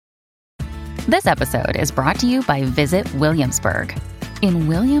This episode is brought to you by Visit Williamsburg. In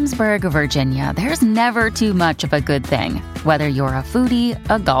Williamsburg, Virginia, there's never too much of a good thing. Whether you're a foodie,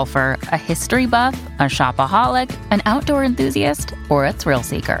 a golfer, a history buff, a shopaholic, an outdoor enthusiast, or a thrill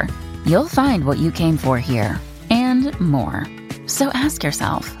seeker, you'll find what you came for here and more. So ask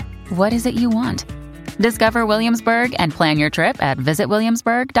yourself, what is it you want? Discover Williamsburg and plan your trip at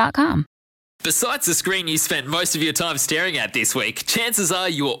visitwilliamsburg.com. Besides the screen you spent most of your time staring at this week, chances are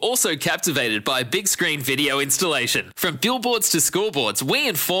you were also captivated by a big screen video installation. From billboards to scoreboards, we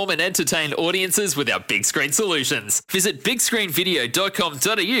inform and entertain audiences with our big screen solutions. Visit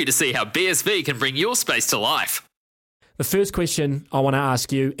bigscreenvideo.com.au to see how BSV can bring your space to life. The first question I want to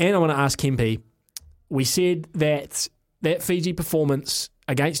ask you, and I want to ask Kemp, we said that Fiji performance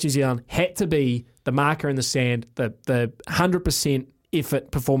against New Zealand had to be the marker in the sand, the 100%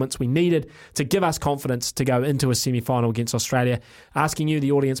 effort performance we needed to give us confidence to go into a semi-final against Australia. Asking you,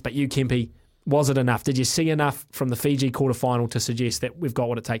 the audience, but you, Kemp, was it enough? Did you see enough from the Fiji quarterfinal to suggest that we've got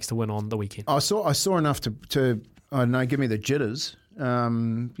what it takes to win on the weekend? I saw enough to I don't know, give me the jitters.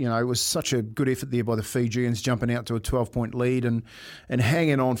 It was such a good effort there by the Fijians, jumping out to a 12-point lead and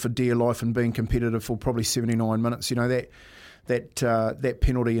hanging on for dear life and being competitive for probably 79 minutes. You know, that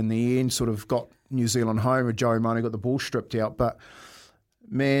penalty in the end sort of got New Zealand home, and Joe Manu got the ball stripped out. But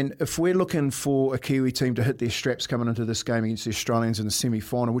man, if we're looking for a Kiwi team to hit their straps coming into this game against the Australians in the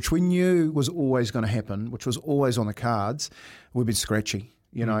semi-final, which we knew was always going to happen, which was always on the cards, we've been scratchy,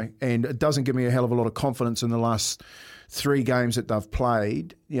 you know, and it doesn't give me a hell of a lot of confidence in the last 3 games that they've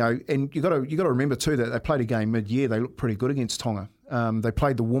played, you know. And you got to remember too that they played a game mid-year. They looked pretty good against Tonga. They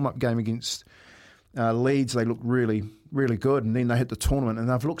played the warm-up game against Leeds. They looked really, really good, and then they hit the tournament, and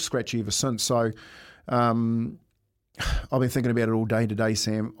they've looked scratchy ever since. So I've been thinking about it all day today,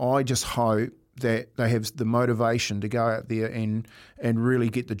 Sam. I just hope that they have the motivation to go out there and really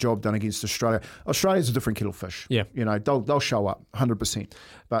get the job done against Australia. Australia's a different kettle of fish. Yeah. You know, they'll show up 100%.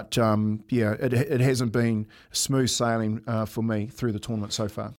 But, it hasn't been smooth sailing for me through the tournament so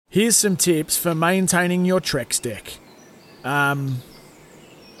far. Here's some tips for maintaining your Trex deck.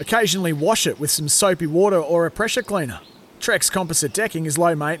 Occasionally wash it with some soapy water or a pressure cleaner. Trex composite decking is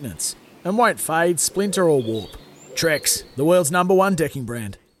low maintenance and won't fade, splinter or warp. Trex, the world's #1 decking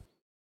brand.